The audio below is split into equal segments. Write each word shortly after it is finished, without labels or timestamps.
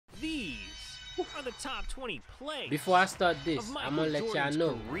are the top 20 plays. Before I start this, I'm gonna let y'all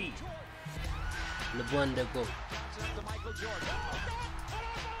know LeBron the GOAT.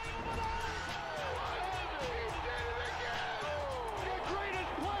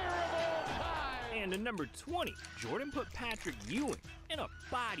 And at number 20, Jordan put Patrick Ewing in a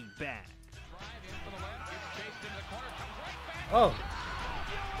body bag. Oh.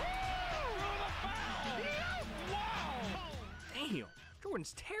 Damn,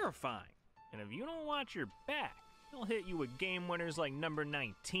 Jordan's terrifying. And if you don't watch your back, he'll hit you with game winners like number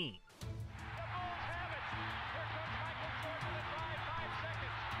 19.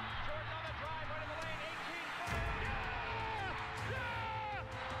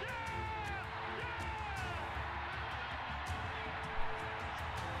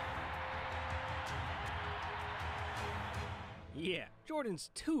 Yeah, Jordan's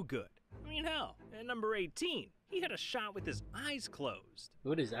too good. I mean, hell, at number 18, he had a shot with his eyes closed.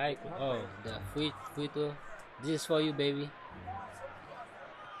 What is I? Oh, the free throw. This is for you, baby.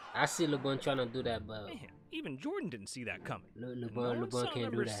 I see LeBron trying to do that, but man, even Jordan didn't see that coming. LeBron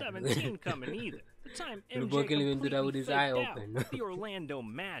can't do that. 17 coming either. The time MJ LeBron can't even do that with his eye open. The Orlando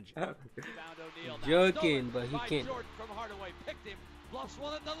Magic. Joking, but he can't. One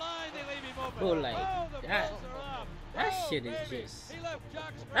at the line, they leave him open. Oh, like that shit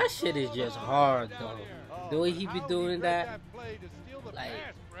is just hard though. The way he be doing that, like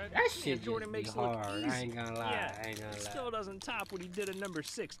that shit just be hard. I ain't gonna lie. Yeah, I ain't gonna lie. Still doesn't top what he did at number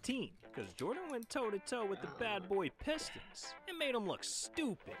 16, because Jordan went toe to toe with the bad boy Pistons and made him look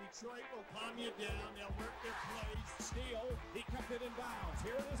stupid. Detroit will calm you down. They'll work their plays. Steal. He kept it in bounds.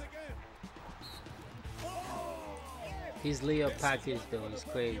 Here it is again. Oh! His layup package though is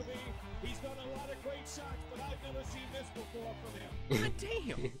crazy. He's done a lot of great shots, but I've never seen this before from him. God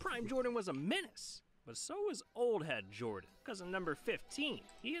damn, Prime Jordan was a menace. But so was old head Jordan, because at number 15,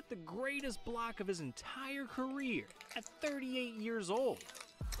 he hit the greatest block of his entire career at 38 years old.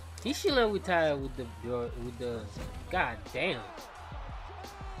 He shouldn't retire with the god damn.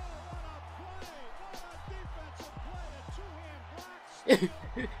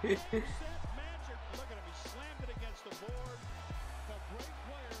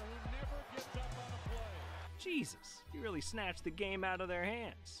 Jesus, he really snatched the game out of their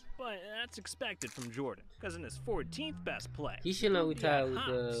hands. But that's expected from Jordan, because in his 14th best play, he should not retire with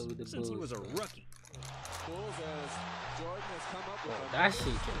the since Bulls. he was a rookie. That shit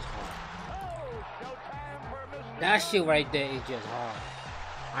just hard. That shit right there is just hard.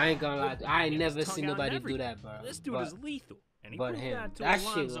 I ain't gonna lie. I ain't never seen nobody do that, bro. This dude is lethal, and he proved that to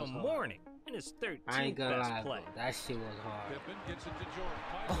Alonzo Mourning in his 13th I ain't gonna best lie, play. bro. That shit was hard.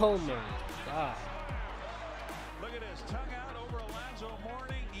 Oh my god. Look at his tongue out over Alonzo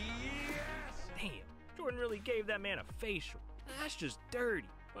Mourning. Yes! Damn, Jordan really gave that man a facial. That's just dirty.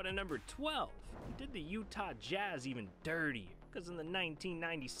 But at number 12, he did the Utah Jazz even dirtier, because in the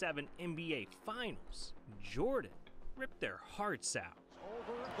 1997 NBA Finals, Jordan ripped their hearts out.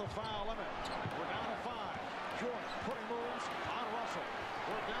 Over the foul limit. We're down to 5. Jordan putting moves on Russell.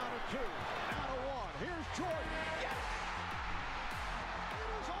 We're down to 2. Now to 1. Here's Jordan. Yes! It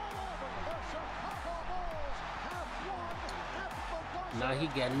is all over. The Chicago Bulls have won at the Now he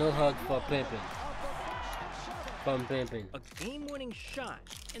got no hug for pimping. From pimping. A game-winning shot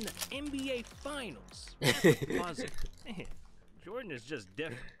in the NBA Finals. That's a buzzer. Man, Jordan is just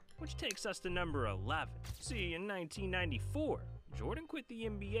different. Which takes us to number 11. See, in 1994, Jordan quit the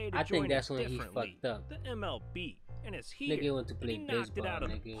NBA to join a different league, the MLB, and is here. Nigga want to play he knocked baseball, it out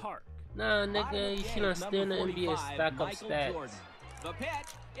of nigga. the park. Nah, nigga, you should not stay in the NBA, stack up stats,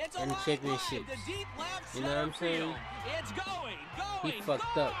 and championship. You know what I'm saying? It's going. He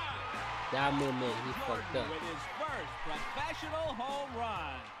fucked up. That moment, he fucked up. With his first professional home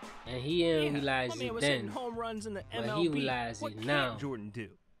run. And he didn't realize it it then. then. Home runs in the But MLB. he realized What it can't now. Jordan do?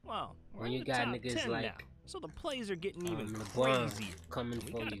 Well, we're When in you the got top niggas 10 like now, so the plays are getting even LeBron crazier. coming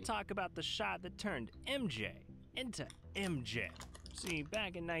We for gotta you. talk about the shot that turned MJ into MJ. See,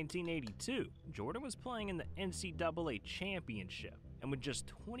 back in 1982, Jordan was playing in the NCAA championship, and with just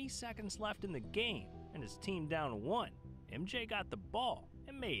 20 seconds left in the game and his team down 1, MJ got the ball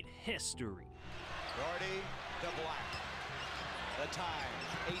and made history. Gordy to Black. The time,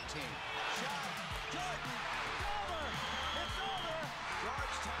 18. Shot. Jordan. It's over.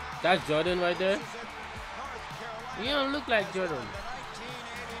 Georgetown. That's Jordan right there. North Carolina. You don't look like Jordan. The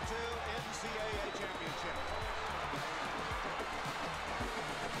 1982 NCAA championship.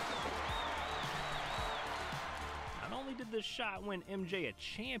 Not only did this shot win MJ a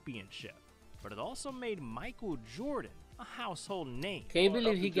championship, but it also made Michael Jordan a household name. Can't you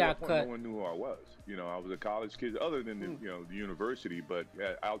believe he got cut? No one knew who I was. You know, I was a college kid, other than the university. But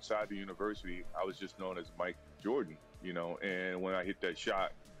outside the university, I was just known as Mike Jordan. You know, and when I hit that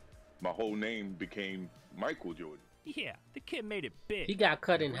shot, my whole name became Michael Jordan. Yeah, the kid made it big. He got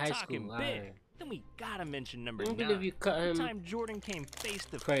cut in We're high talking school. big. Then we gotta mention number Can't 9. believe you cut him. The time Jordan came face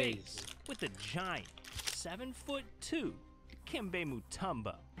to Crazy. face with the giant 7'2" Dikembe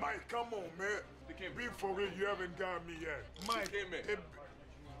Mutombo. Mike, come on, man. Be for real, you haven't got me yet. Mike,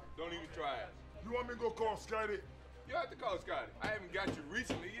 Don't even try it. you want me to go call Scotty? You have to call Scotty. I haven't got you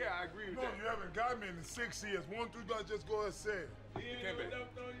recently. Yeah, I agree with No, that. you haven't got me in 6 years. 1, 2, 3, just go ahead and say it. He ain't never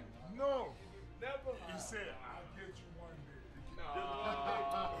dunked on you? No. Never? He said, I'll get you one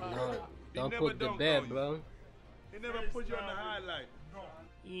day. No, don't never put the dunked bed, on you. bro. He never put you on the highlight. No.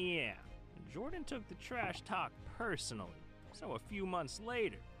 Yeah, Jordan took the trash talk personally. So a few months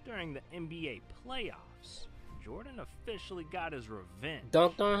later, during the NBA playoffs, Jordan officially got his revenge.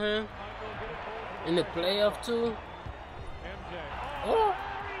 Dunked on him in the playoff too. Oh,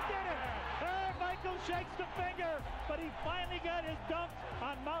 He did it! Michael shakes the finger, but he finally got his dunk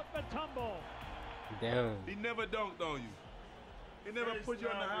on Mount Mutombo. damn. He never dunked on you. He never put you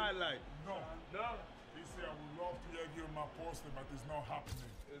on the highlight. No. No? He said, I would love to give him my poster, but it's not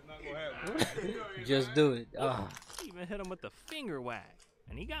happening. It's not gonna happen. Just do it. Oh. He even hit him with the finger wag.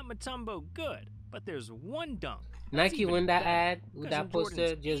 And he got Mutombo good, but there's one dunk. that's Nike even win that better, ad with 'cause that in poster.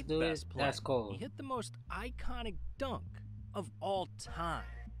 Jordan's Just eighth do it. best play, That's cool. He hit the most iconic dunk of all time.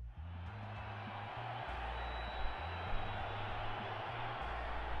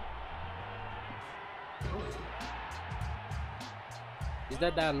 Is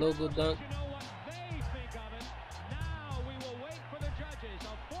that logo dunk? You know what they think of it. Now we will wait for the judges.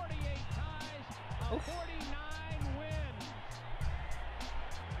 A 48 ties, a 49 wins.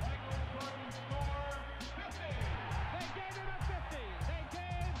 They gave him a 50. They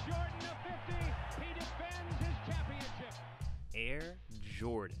gave Jordan a 50. He defends his championship. Air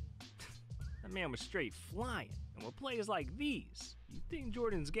Jordan. That man was straight flying. And with plays like these, you'd think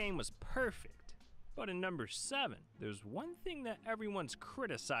Jordan's game was perfect. But in number 7, there's one thing that everyone's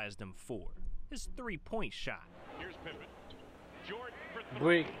criticized him for. His three-point shot. Here's Pippen. Jordan for 3.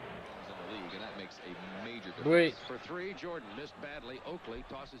 Break. In the league, and that makes a major difference. Break. For 3, Jordan missed badly. Oakley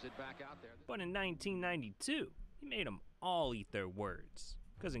tosses it back out there. But in 1992, he made them all eat their words.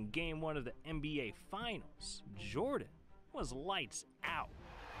 Because in Game 1 of the NBA Finals, Jordan was lights out.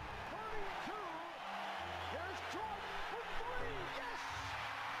 32. Here's Jordan for 3. Yes!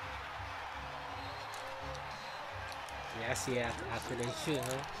 Yeah, I see after they shoot,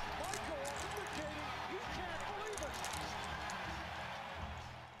 huh?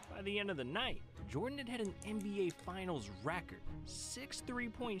 By the end of the night, Jordan had hit an NBA Finals record, 6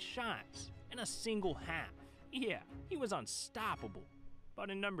 3-point shots in a single half. Yeah, he was unstoppable. But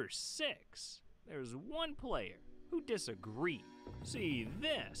in number 6, there's one player who disagreed. See,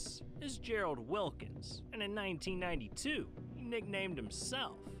 this is Gerald Wilkins, and in 1992, he nicknamed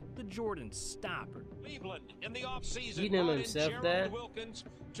himself the Jordan Stopper. Cleveland in the offseason. He named himself that? Wilkins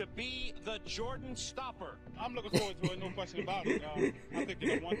to be the Jordan Stopper. I'm looking forward to it, no question about it. I think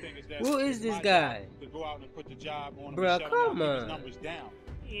the one thing is that Who is this guy? to go out and put the job on, Bruh, him, come keep his on. numbers down.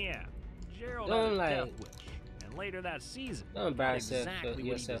 Yeah, Gerald Don't had a like- death wish, and later that season, Don't got embarrass exactly what he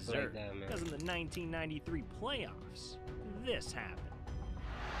yourself like deserved. that, man. Because in the 1993 playoffs, this happened.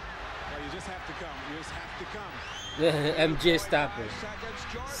 Well, you just have to come. You just have to come. MJ stopper.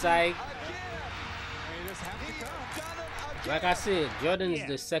 Psych. You just have to come. Like I said, Jordan is Yeah,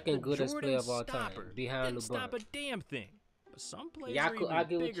 the second goodest Jordan player of all time, Stopper behind didn't stop a LeBron. damn thing. But some players Y'all are could even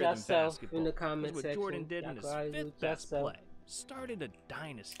argue with bigger than yourself basketball. in the comment 'Cause what Jordan section. did Y'all in his could argue fifth with best yourself. play started a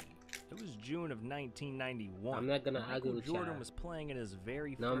dynasty. It was June of 1991. I'm not gonna Michael argue with Jordan y'all. was playing in his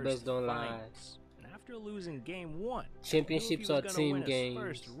very Numbers first don't lie. finals. And after losing game 1, Championships he knew are if he was team gonna win games. his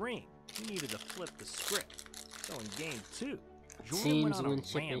first ring, he needed to flip the script. So in game 2, Jordan Teams went on win a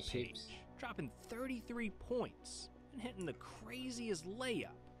championships. rampage, dropping 33 points and hitting the craziest layup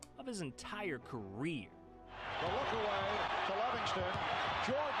of his entire career. The look away to Livingston.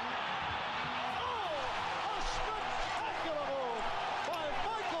 Jordan. Oh, a spectacular move by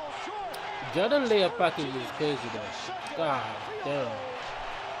Michael Jordan. Jordan layup package is crazy though. God damn.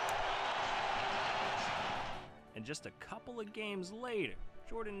 And just a couple of games later,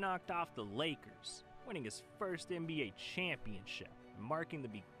 Jordan knocked off the Lakers, winning his first NBA championship, marking the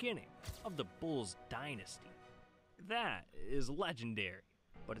beginning of the Bulls dynasty. That is legendary,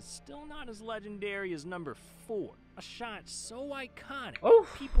 but it's still not as legendary as number 4, a shot so iconic,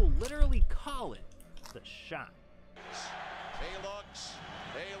 Oof. people literally call it the shot. He looks.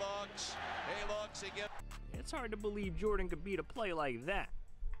 He looks. He looks. He gets. It's hard to believe Jordan could beat a play like that,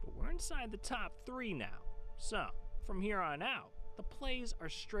 but we're inside the top 3 now. So, from here on out, the plays are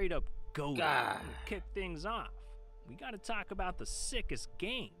straight up goated. To kick things off, we gotta talk about the sickest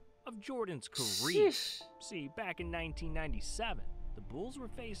game of Jordan's career. See, back in 1997, the Bulls were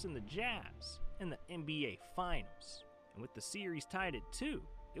facing the Jazz in the NBA Finals. And with the series tied at 2,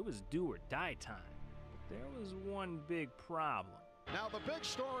 it was do or die time. But there was one big problem. Now the big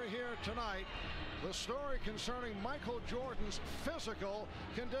story here tonight, the story concerning Michael Jordan's physical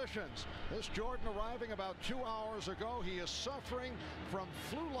conditions. This Jordan arriving about 2 hours ago. He is suffering from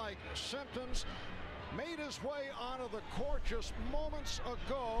flu-like symptoms. Made his way onto the court just moments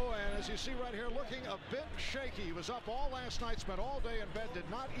ago, and as you see right here, looking a bit shaky. He was up all last night, spent all day in bed, did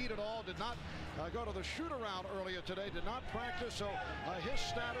not eat at all, did not go to the shoot-around earlier today, did not practice, so his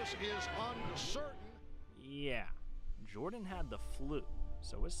status is uncertain. Yeah, Jordan had the flu,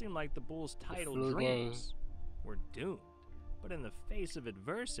 so it seemed like the Bulls' title dreams were doomed. But in the face of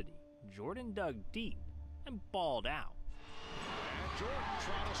adversity, Jordan dug deep and balled out. And Jordan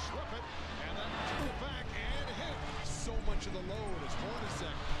trying to slip it, and then took it back and hit. So much of the load is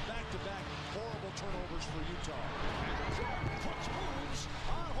Hornacek. Back-to-back horrible turnovers for Utah. And Jordan puts moves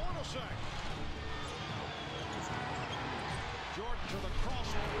on Hornacek. Jordan to the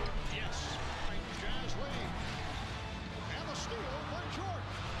crossover. Yes. Jazz lead. And the steal by Jordan.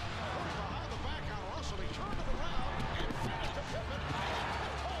 Put behind the back on Russell. He turned it around and finished to Pippen.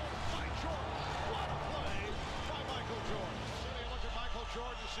 And home by Jordan. What a play by Michael Jordan. So you look at Michael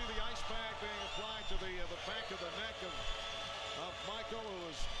Jordan, you see the ice bag being applied to the back of the neck of Michael, who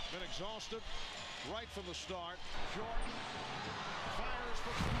has been exhausted right from the start. Jordan fires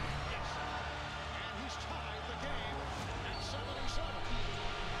for yes. And he's tied the game at 77.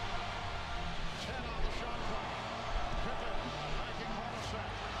 10 on the shot clock. Pippen backing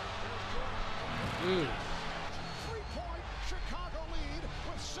Hornacek. Here's Jordan. 3-point Chicago lead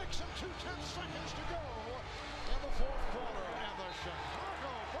with 6 2/10 seconds to go in the fourth quarter. And the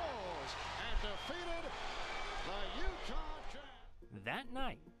Chicago Bulls have defeated the Utah Jazz. That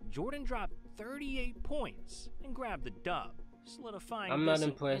night, Jordan dropped 38 points and grabbed the dub, solidifying I'm this not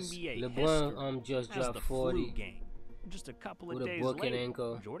impressed. NBA LeBron just as dropped the 40 flu game. Just a couple of with a days broken later,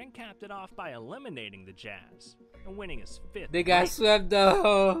 ankle. Jordan capped it off by eliminating the Jazz and winning his 5th. They got swept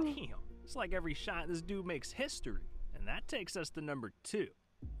though. Damn, it's like every shot this dude makes history. And that takes us to number 2,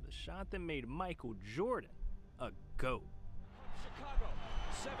 the shot that made Michael Jordan a GOAT. Chicago,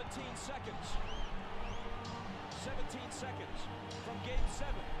 17 seconds. 17 seconds from Game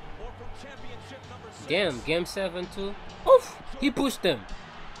 7 or from championship number 6. Damn, Game 7 too. Oof, he pushed him.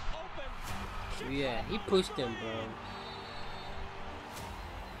 Open. Yeah, he pushed him, bro.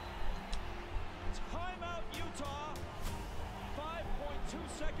 Timeout, Utah. 5.2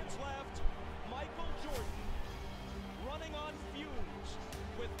 seconds left. Michael Jordan running on fumes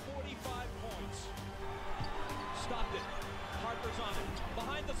with 45 points. Stopped it. Harper's on it.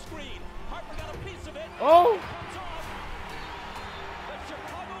 Behind the screen. Harper got a piece of it. Oh! Comes off. The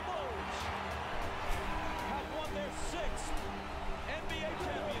Chicago Bulls have won their 6th NBA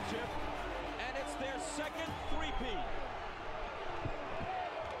championship, and it's their 2nd three-peat.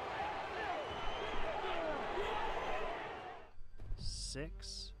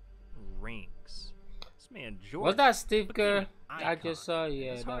 Six rings. This man Jordan. Was that Steve Kerr? became an I icon. just saw.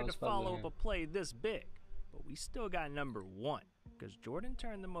 Yeah, It's that hard was to follow probably up him. a play this big, but we still got number 1 because Jordan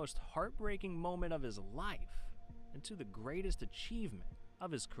turned the most heartbreaking moment of his life into the greatest achievement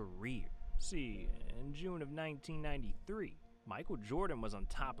of his career. See, in June of 1993, Michael Jordan was on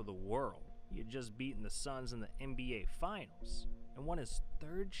top of the world. He had just beaten the Suns in the NBA Finals and won his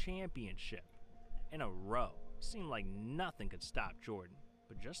 3rd championship in a row. Seemed like nothing could stop Jordan,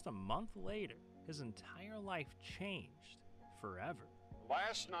 but just a month later, his entire life changed forever.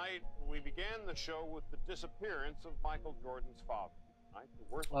 Last night, we began the show with the disappearance of Michael Jordan's father. Tonight, the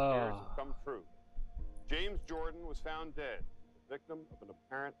worst fears have come true. James Jordan was found dead, the victim of an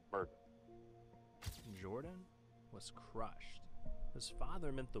apparent murder. Jordan was crushed. His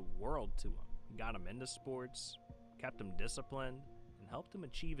father meant the world to him. He got him into sports, kept him disciplined, and helped him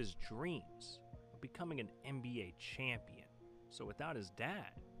achieve his dreams of becoming an NBA champion. So without his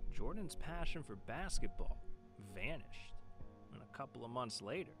dad, Jordan's passion for basketball vanished. And a couple of months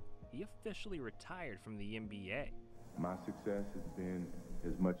later, he officially retired from the NBA. My success has been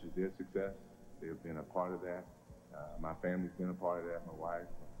as much as their success. They've been a part of that. My family's been a part of that. My wife,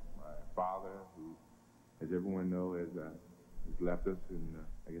 my father, who, as everyone knows, has left us. And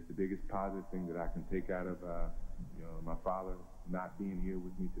I guess the biggest positive thing that I can take out of my father not being here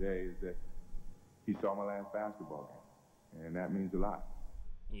with me today is that he saw my last basketball game, and that means a lot.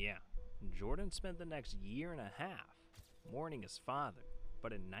 Yeah, Jordan spent the next year and a half mourning his father.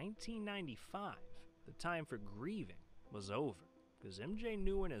 But in 1995, the time for grieving was over, because MJ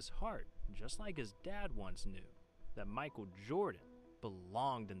knew in his heart, just like his dad once knew, that Michael Jordan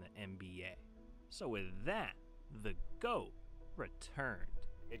belonged in the NBA. So with that, the GOAT returned.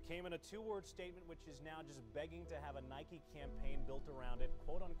 It came in a two-word statement, which is now just begging to have a Nike campaign built around it,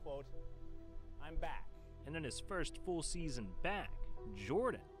 quote unquote, "I'm back." And in his first full season back,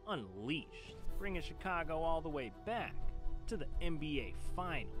 Jordan unleashed, bringing Chicago all the way back to the NBA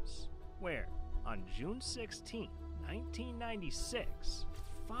Finals, where on June 16, 1996,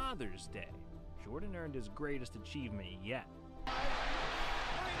 Father's Day, Jordan earned his greatest achievement yet.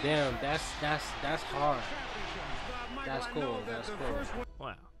 Damn, that's hard. That's cool. That's cool.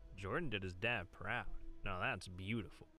 Wow, Jordan did his dad proud. Now that's beautiful.